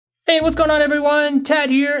Hey, what's going on everyone? Tad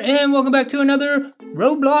here, and welcome back to another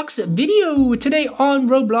Roblox video. Today on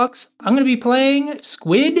Roblox, I'm going to be playing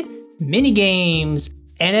Squid Minigames.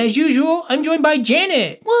 And as usual, I'm joined by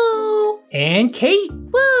Janet. Woo! And Kate.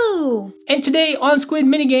 Woo! And today on Squid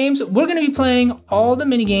Minigames, we're going to be playing all the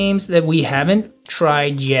minigames that we haven't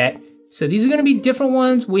tried yet. So these are going to be different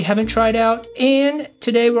ones we haven't tried out. And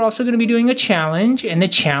today we're also going to be doing a challenge. And the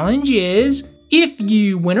challenge is if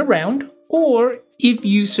you win a round, or if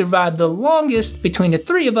you survive the longest between the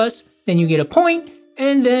three of us, then you get a point,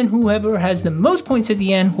 and then whoever has the most points at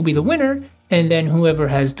the end will be the winner, and then whoever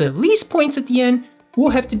has the least points at the end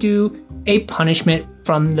will have to do a punishment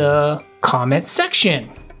from the comment section.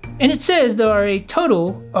 And it says there are a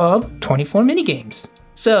total of 24 minigames.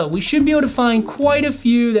 So we should be able to find quite a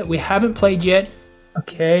few that we haven't played yet.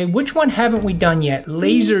 Okay, which one haven't we done yet?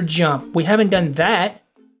 Laser jump. We haven't done that.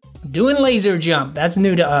 Doing laser jump, that's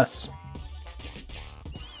new to us.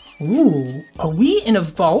 Ooh, are we in a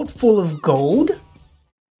vault full of gold?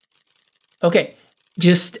 Okay,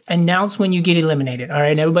 just announce when you get eliminated, all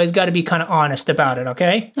right? Everybody's got to be kind of honest about it,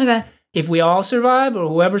 okay? Okay. If we all survive, or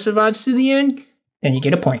whoever survives to the end, then you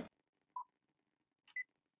get a point.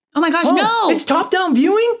 Oh my gosh, no! It's top-down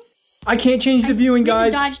viewing? I can't change the viewing,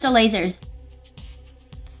 guys. Dodge the lasers.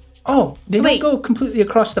 Oh, they don't go completely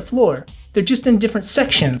across the floor. They're just in different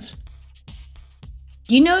sections.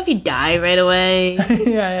 Do you know if you die right away?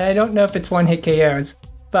 Yeah, I don't know if it's one-hit KOs,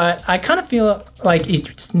 but I kind of feel like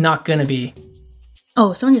it's not gonna be.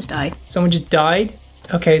 Oh, someone just died. Someone just died?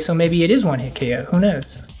 Okay, so maybe it is one-hit KO. Who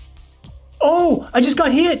knows? Oh, I just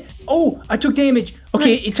got hit. Oh, I took damage.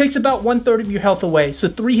 Okay, it takes about 1/3 of your health away, so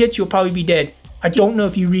 3 hits you'll probably be dead. I don't know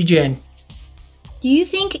if you regen. Do you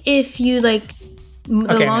think if you the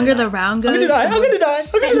longer the round goes? I'm gonna die.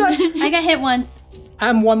 I got hit once.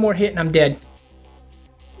 I'm one more hit and I'm dead.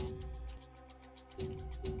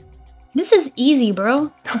 This is easy,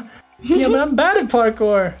 bro. Yeah, but I'm bad at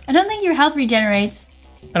parkour. I don't think your health regenerates.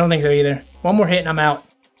 I don't think so either. One more hit and I'm out.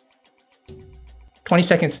 20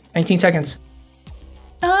 seconds. 19 seconds.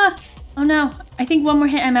 Oh no. I think one more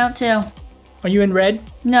hit, I'm out too. Are you in red?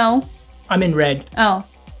 No. I'm in red. Oh.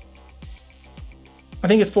 I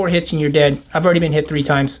think it's 4 hits and you're dead. I've already been hit 3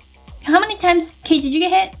 times. How many times, Kate, did you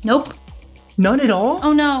get hit? Nope. None at all?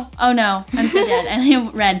 Oh no. Oh no. I'm so dead. I'm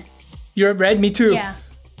red. You're at red? Me too. Yeah.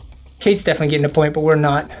 Kate's definitely getting a point, but we're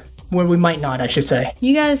not. We might not, I should say.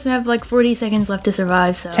 You guys have like 40 seconds left to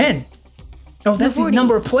survive, so. 10. Oh, that's the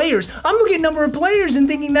number of players. I'm looking at number of players and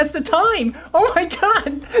thinking that's the time. Oh my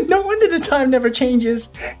god. No wonder the time never changes.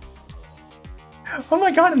 Oh my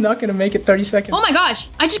god, I'm not going to make it 30 seconds. Oh my gosh,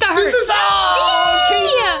 I just got hurt. This is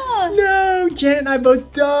No, Janet and I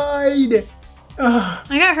both died. Oh.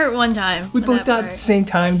 I got hurt one time. We both died at the same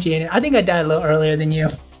time, Janet. I think I died a little earlier than you.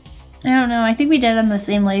 I don't know. I think we did on the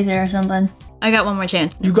same laser or something. I got one more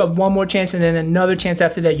chance. You got one more chance and then another chance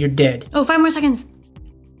after that, you're dead. Oh, 5 more seconds.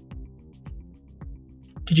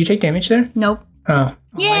 Did you take damage there? Nope. Oh.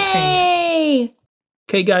 Yay!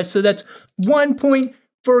 Okay, guys, so that's 1 point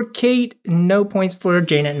for Kate, no points for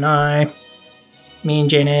Janet and I. Me and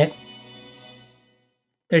Janet.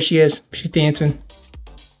 There she is. She's dancing.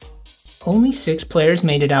 Only 6 players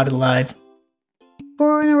made it out alive.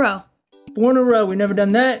 4 in a row. 4 in a row. We've never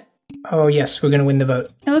done that. Oh, yes, we're going to win the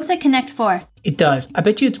vote. It looks like Connect 4. It does. I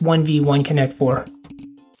bet you it's 1v1 Connect 4.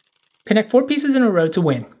 Connect 4 pieces in a row to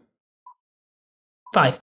win.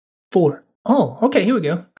 5, 4. Oh, okay, here we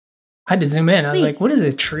go. I had to zoom in. I was like, what is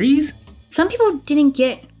it, trees? Some people didn't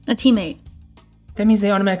get a teammate. That means they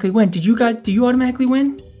automatically win. Do you automatically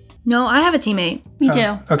win? No, I have a teammate. Me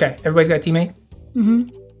too. Okay, everybody's got a teammate?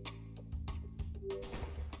 Mm-hmm.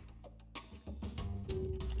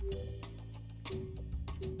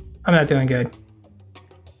 I'm not doing good.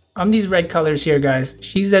 I'm these red colors here, guys.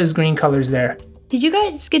 She's those green colors there. Did you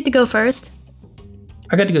guys get to go first?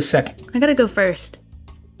 I got to go second. I got to go first.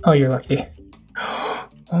 Oh, you're lucky.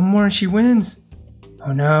 One more and she wins.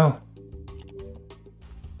 Oh, no.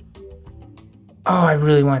 Oh, I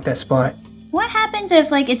really want that spot. What happens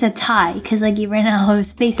if, it's a tie? Because, you ran out of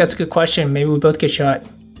space. That's a good question. Maybe we both get shot.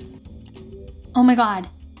 Oh, my God.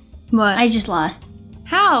 What? I just lost.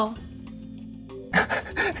 How?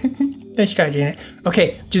 Nice try, Janet.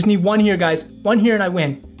 Okay, just need 1 here, guys. 1 here and I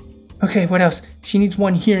win. Okay, what else? She needs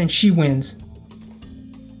 1 here and she wins.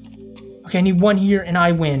 Okay, I need 1 here and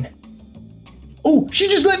I win. Oh, she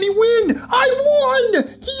just let me win! I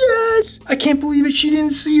won! Yes! I can't believe it. She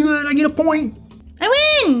didn't see that. I get a point. I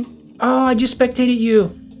win! Oh, I just spectated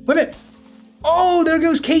you. Wait a minute. Oh, there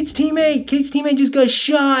goes Kate's teammate. Kate's teammate just got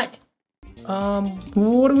shot.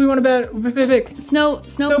 What do we want about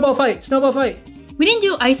Snowball fight. Snowball fight. We didn't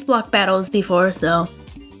do ice block battles before, so.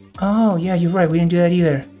 Oh, yeah, you're right. We didn't do that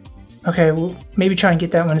either. Okay, we'll maybe try and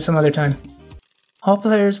get that one some other time. All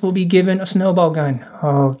players will be given a snowball gun.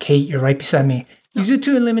 Oh, Kate, you're right beside me. Use it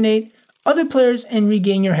to eliminate other players and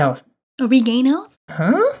regain your health. Oh, regain health?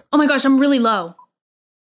 Huh? Oh my gosh, I'm really low.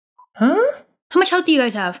 Huh? How much health do you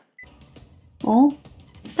guys have? Oh?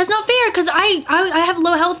 That's not fair, because I have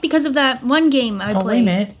low health because of that one game I played. Oh, wait a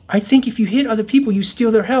minute. I think if you hit other people, you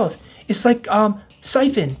steal their health. It's like,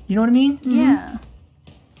 siphon. You know what I mean? Yeah.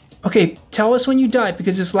 Okay, tell us when you die,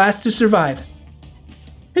 because it's last to survive.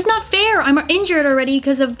 That's not fair. I'm injured already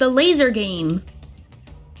because of the laser game.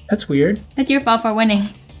 That's weird. That's your fault for winning.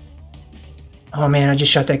 Oh man, I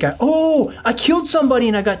just shot that guy. Oh, I killed somebody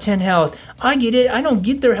and I got 10 health. I get it. I don't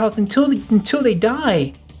get their health until they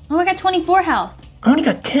die. Oh, I got 24 health. I only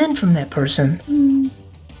got 10 from that person. Can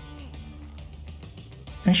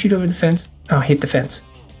I shoot over the fence? Oh, I hit the fence.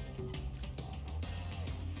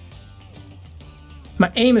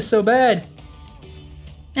 My aim is so bad.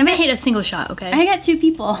 I haven't hit a single shot, okay? I got 2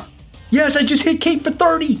 people. Yes, I just hit Kate for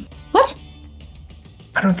 30. What?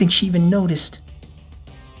 I don't think she even noticed.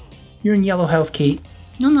 You're in yellow health, Kate.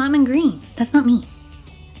 No, I'm in green. That's not me.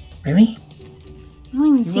 Really? I don't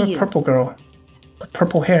even You see were a you. purple girl with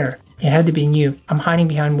purple hair. It had to be you. I'm hiding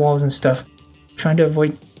behind walls and stuff. Trying to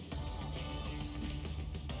avoid...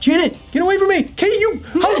 Janet, get away from me! Kate, you!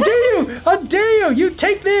 How dare you! How dare you! You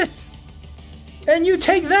take this! And you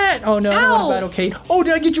take that! Oh no, I don't want to battle Kate. Oh,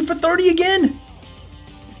 did I get you for 30 again?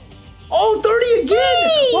 Oh, 30 again!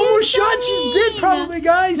 Hey, One more you're so shot, she's dead mean. probably,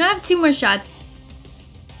 guys! I have 2 more shots.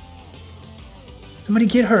 Somebody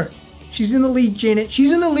get her. She's in the lead, Janet. She's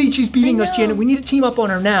in the lead. She's beating us, Janet. We need to team up on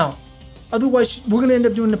her now. Otherwise, we're going to end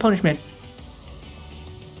up doing the punishment.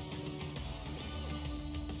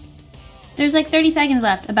 There's like 30 seconds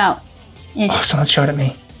left, about. Oh, someone shot at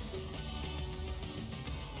me.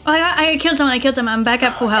 Oh, I killed someone. I'm back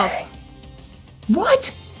at full health.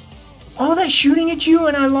 What? All that shooting at you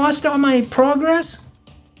and I lost all my progress?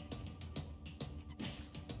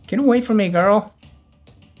 Get away from me, girl.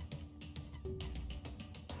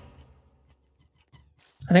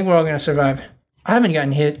 I think we're all going to survive. I haven't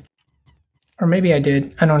gotten hit. Or maybe I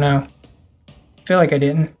did. I don't know. I feel like I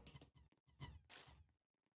didn't.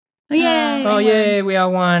 Oh, yay! Oh, yay, we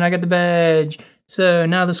all won. I got the badge. So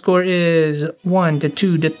now the score is 1 to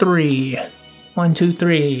 2 to 3. 1, 2,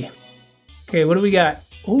 3. Okay, what do we got?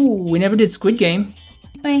 Ooh, we never did Squid Game.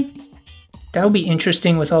 Wait. That would be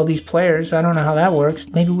interesting with all these players. I don't know how that works.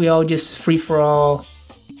 Maybe we all just free-for-all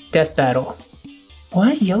death battle.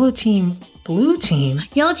 What? Yellow team, blue team?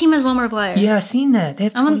 Yellow team has 1 more player. Yeah, I've seen that. They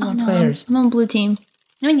have 21 players. I'm on blue team.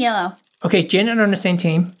 I'm in yellow. Okay, Janet and I are on the same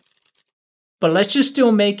team. But let's just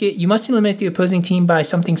still make it. You must eliminate the opposing team by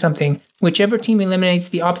something, something. Whichever team eliminates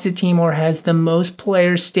the opposite team or has the most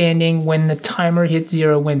players standing when the timer hits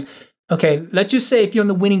 0 wins. Okay, let's just say if you're on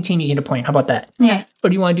the winning team, you get a point. How about that? Yeah. Or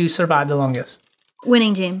do you want to do survive the longest?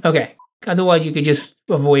 Winning team. Okay. Otherwise, you could just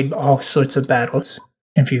avoid all sorts of battles.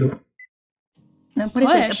 If you... What is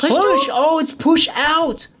this? A push? Push! Oh, it's push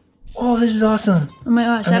out! Oh, this is awesome. Oh my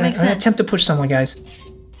gosh, that makes I'm gonna sense. attempt to push someone, guys.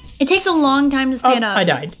 It takes a long time to stand up. I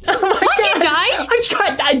died. Oh my What? You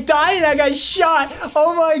God. died? I died and I got shot.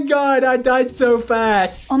 Oh my God, I died so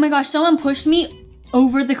fast. Oh my gosh, someone pushed me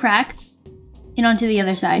over the crack and onto the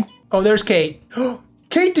other side. Oh, there's Kate.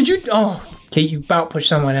 Kate, did you... Oh, Kate, you about pushed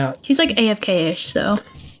someone out. He's like AFK-ish, so.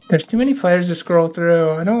 There's too many players to scroll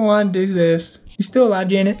through. I don't want to do this. You still alive,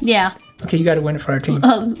 Janet? Yeah. Okay, you got to win it for our team.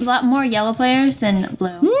 A lot more yellow players than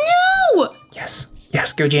blue. No! Yes.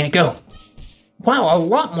 Yes, go, Janet, go. Wow, a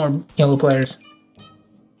lot more yellow players.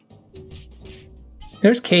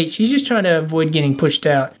 There's Kate. She's just trying to avoid getting pushed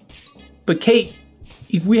out. But Kate,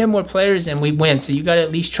 if we have more players, then we win. So you got to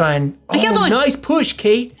at least try and... I killed Oh, someone. nice push,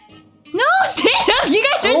 Kate. No, stand up! You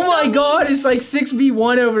guys are Oh my so God, it's like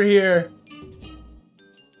 6v1 over here.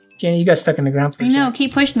 Janet, you got stuck in the ground for a I know, second.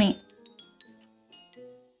 Kate pushed me.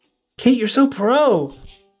 Kate, you're so pro.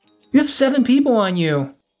 You have 7 people on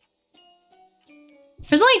you.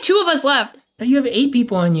 There's only 2 of us left. Now you have 8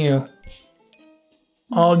 people on you.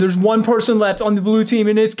 Oh, there's 1 person left on the blue team,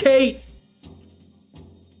 and it's Kate.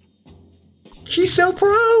 She's so pro.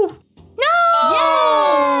 No!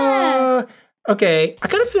 Yeah. Okay, I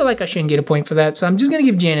kind of feel like I shouldn't get a point for that, so I'm just gonna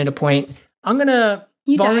give Janet a point. I'm gonna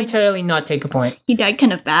You died. voluntarily not take a point He died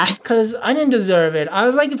kind of fast. because I didn't deserve it. I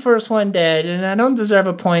was like the first one dead, and I don't deserve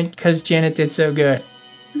a point because Janet did so good.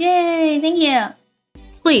 Yay, thank you.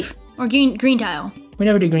 Spleef. Or green tile. We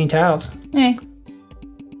never did green tiles. Okay.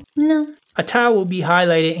 No. A tile will be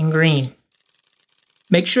highlighted in green.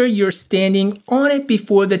 Make sure you're standing on it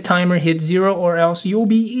before the timer hits 0 or else you'll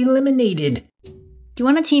be eliminated. Do you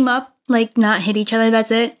want to team up? Like, not hit each other,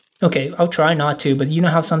 that's it? Okay, I'll try not to, but you know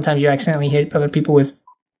how sometimes you accidentally hit other people with...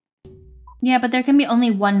 Yeah, but there can be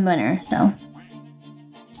only one winner, so.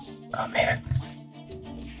 Oh, man.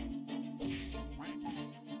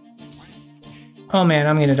 Oh, man,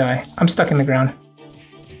 I'm gonna die. I'm stuck in the ground.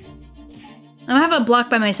 I have a block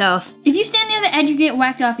by myself. If you stand near the edge, you get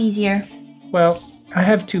whacked off easier. Well, I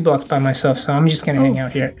have 2 blocks by myself, so I'm just gonna hang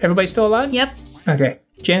out here. Everybody still alive? Yep. Okay,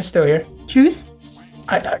 Jan's still here. Truce?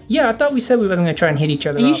 Yeah, I thought we said we wasn't gonna try and hit each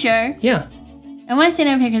other Are you up. sure? Yeah. I want to stand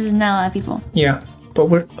over here because there's not a lot of people. Yeah, but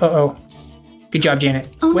we're... Uh-oh. Good job, Janet.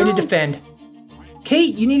 Oh, Way no. to defend.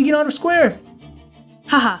 Kate, you need to get on a square.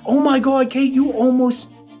 Haha. Oh my god, Kate, you almost...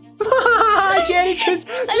 Janet,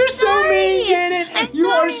 you're so mean, Janet. You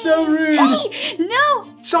are so rude. Hey,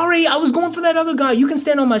 no. Sorry, I was going for that other guy. You can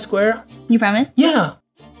stand on my square. You promise? Yeah,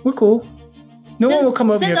 we're cool. No one will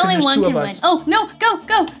come over here Since because only there's one 2 of can us. win. Oh, no,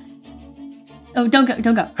 go. Oh, don't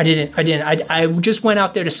go. I didn't. I just went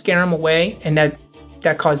out there to scare him away, and that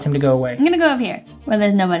caused him to go away. I'm gonna go over here where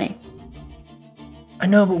there's nobody. I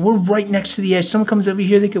know, but we're right next to the edge. Someone comes over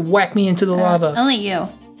here, they could whack me into the lava. Only you.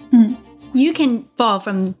 You can fall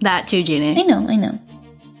from that too, Janet. I know.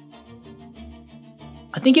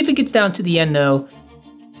 I think if it gets down to the end, though,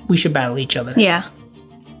 we should battle each other. Yeah.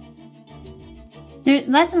 There's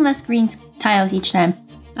less and less green tiles each time.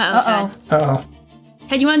 Uh-oh. Uh-oh.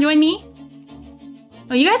 Hey, do you want to join me?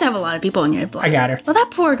 Oh, you guys have a lot of people in your block. I got her. Oh,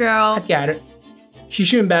 that poor girl. I got her. She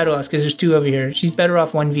shouldn't battle us because there's 2 over here. She's better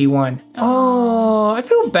off 1v1. Oh, I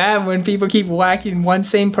feel bad when people keep whacking one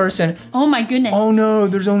same person. Oh my goodness. Oh no,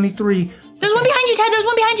 there's only 3. There's one behind you, Ted. There's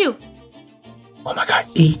one behind you. Oh my god,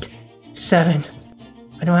 8, 7.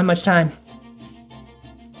 I don't have much time.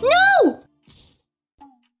 No!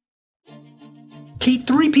 Kate,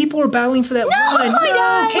 3 people are battling for that one. I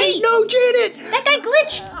died. Kate, no, Janet! That guy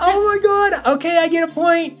glitched. Oh my god. Okay, I get a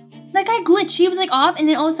point. That guy glitched. He was like off, and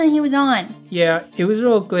then all of a sudden he was on. Yeah, it was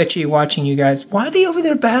real glitchy watching you guys. Why are they over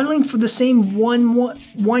there battling for the same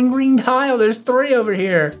one green tile? There's 3 over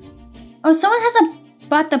here. Oh, someone has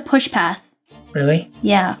bought the push pass. Really?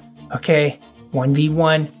 Yeah. Okay,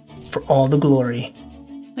 1v1 for all the glory.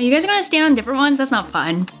 Are you guys gonna stand on different ones? That's not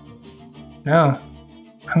fun. No,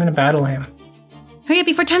 I'm gonna battle him. Hurry up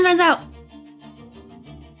before time runs out.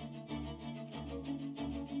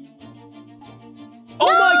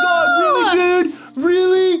 Oh my god, really, dude?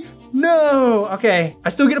 Really? No. Okay, I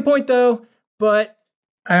still get a point though, but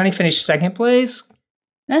I only finished 2nd place.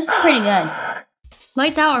 That's pretty good.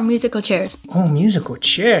 Lights out or musical chairs? Oh, musical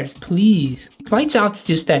chairs, please. Lights out's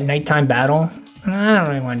just that nighttime battle. I don't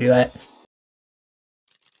really want to do that.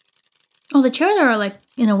 Oh, the chairs are like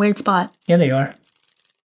in a weird spot. Yeah, they are.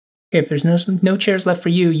 Okay, if there's no chairs left for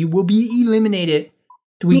you, you will be eliminated.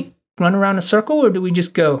 Do we run around a circle or do we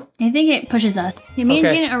just go? I think it pushes us. Yeah, me and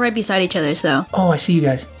Okay. Janet are right beside each other, so. Oh, I see you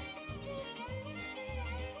guys.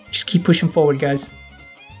 Just keep pushing forward, guys.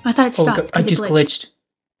 I thought it Oh, stopped. I 'cause it just glitched.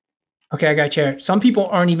 Okay, I got a chair. Some people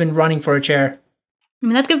aren't even running for a chair. I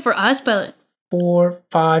mean, that's good for us, but 4,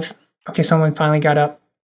 5. Okay, someone finally got up.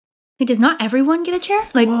 wait, does not everyone get a chair?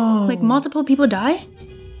 Like Whoa. multiple people die?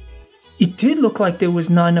 It did look like there was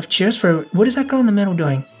not enough chairs for... What is that girl in the middle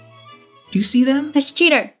doing? Do you see them? That's a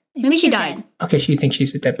cheater. Maybe she died. Okay, she thinks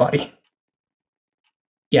she's a dead body.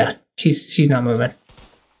 Yeah, she's not moving.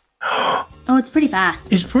 Oh, it's pretty fast.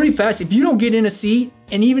 It's pretty fast. If you don't get in a seat,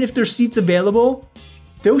 and even if there's seats available,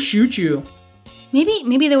 they'll shoot you.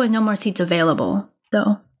 Maybe there was no more seats available,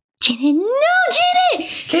 though. Janet, no, Janet!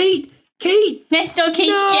 Kate! That's still Kate's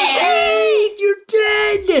No, chair. Kate! You're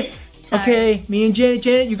dead! Sorry. Okay, me and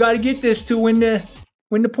Janet, you gotta get this to win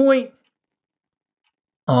the point.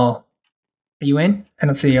 Oh. Are you in? I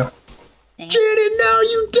don't see you. Thanks. Janet, no,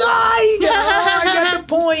 you died! Oh, I got the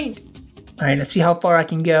point! Alright, let's see how far I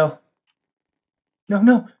can go.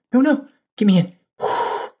 No. Get me in.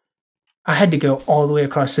 I had to go all the way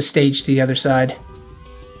across the stage to the other side.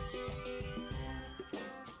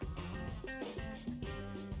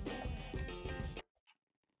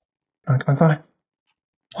 Come on.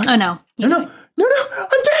 What? Oh, no. No,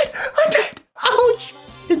 I'm dead! Ouch!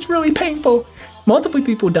 It's really painful. Multiple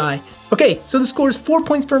people die. Okay, so the score is 4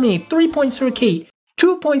 points for me, 3 points for Kate,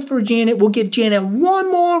 2 points for Janet. We'll give Janet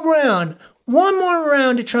one more round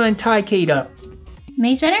to try and tie Kate up.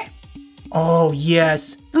 Maze Runner? Oh,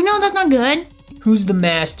 yes. Oh, no, that's not good. Who's the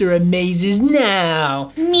master of mazes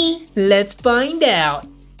now? Me. Let's find out.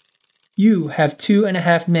 You have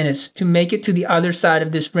 2.5 minutes to make it to the other side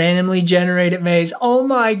of this randomly generated maze. Oh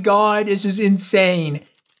my god, this is insane.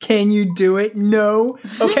 Can you do it? No?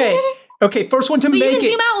 Okay, first one to But you make can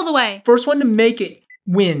it. zoom out all the way. First one to make it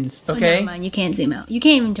wins, Oh, okay? never mind, you can't zoom out. You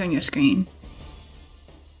can't even turn your screen.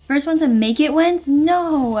 First one to make it wins?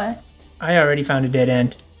 No. I already found a dead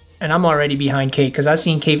end. And I'm already behind Kate because I've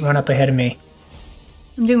seen Kate run up ahead of me.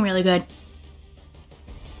 I'm doing really good.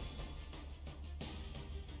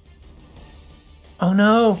 Oh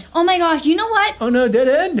no. Oh my gosh, you know what? Oh no, dead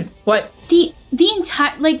end. What? The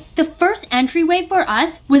entire, like, the first entryway for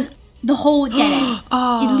us was the whole dead end.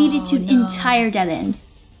 Oh, It led to no. entire dead ends.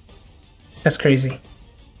 That's crazy.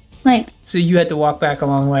 Like, So you had to walk back a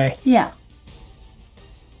long way. yeah.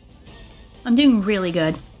 I'm doing really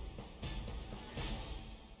good.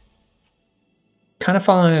 Kind of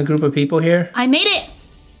following a group of people here. I made it!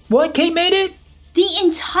 What? Kate made it? The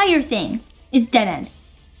entire thing is dead end.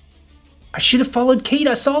 I should have followed Kate.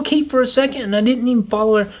 I saw Kate for a second and I didn't even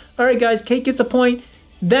follow her. All right, guys, Kate gets the point.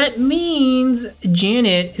 That means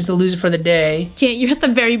Janet is the loser for the day. Janet, you're at the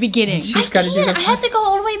very beginning. She's got to do the I had to go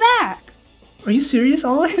all the way back. Are you serious?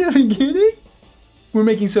 All the way to the beginning? We're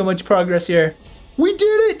making so much progress here. We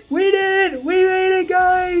did it! We did it! We made it,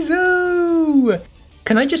 guys! Ooh!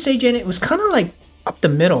 Can I just say, Janet, it was kind of like up the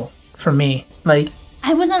middle for me. Like,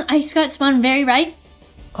 I got spawned very right.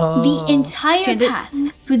 oh. The entire path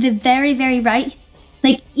to the very, very right,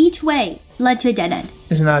 like each way led to a dead end.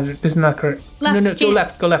 It's not correct. Left, No, go Janet.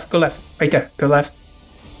 left, go left, go left. Right there, go left.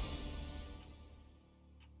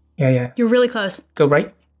 Yeah. You're really close. Go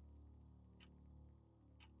right.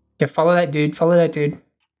 Yeah, follow that dude,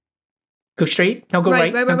 Go straight. No, go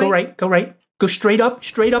right. Right, No, go right. Go right. Go straight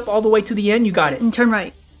up all the way to the end. You got it. And turn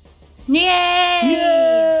right. Yay!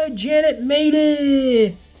 Yeah, Janet made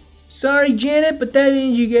it. Sorry, Janet, but that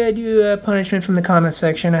means you gotta do a punishment from the comment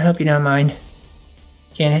section. I hope you don't mind.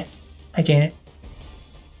 Janet. Hi, Janet.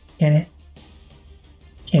 Janet.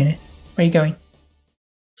 Where are you going?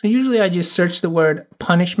 So usually I just search the word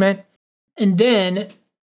punishment, and then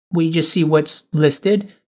we just see what's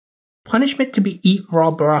listed. Punishment to be eat raw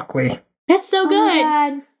broccoli. That's so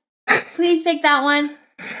good. Please pick that one.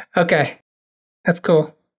 Okay, that's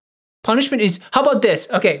cool. Punishment is, how about this?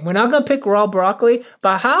 Okay, we're not gonna pick raw broccoli,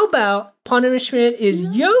 but how about punishment is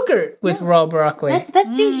yogurt with raw broccoli?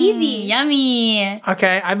 That's too easy. Yummy.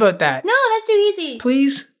 Okay, I vote that. No, that's too easy.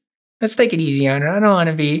 Please, let's take it easy on her. I don't want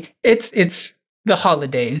to be. It's the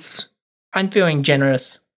holidays. I'm feeling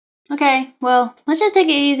generous. Okay, well, let's just take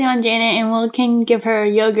it easy on Janet and we can give her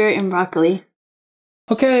yogurt and broccoli.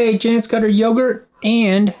 Okay, Janet's got her yogurt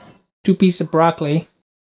and 2 pieces of broccoli.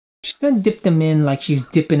 She's gonna dip them in like she's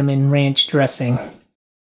dipping them in ranch dressing.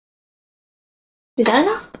 Is that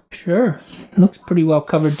enough? Sure, looks pretty well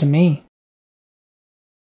covered to me.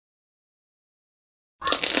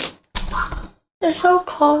 They're so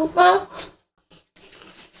cold.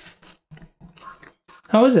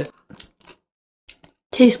 How is it?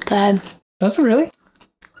 Tastes good. Does it really?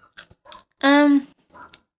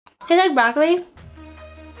 Tastes like broccoli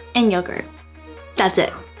and yogurt. That's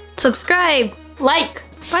it. Subscribe, like.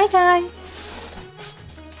 Bye, guys.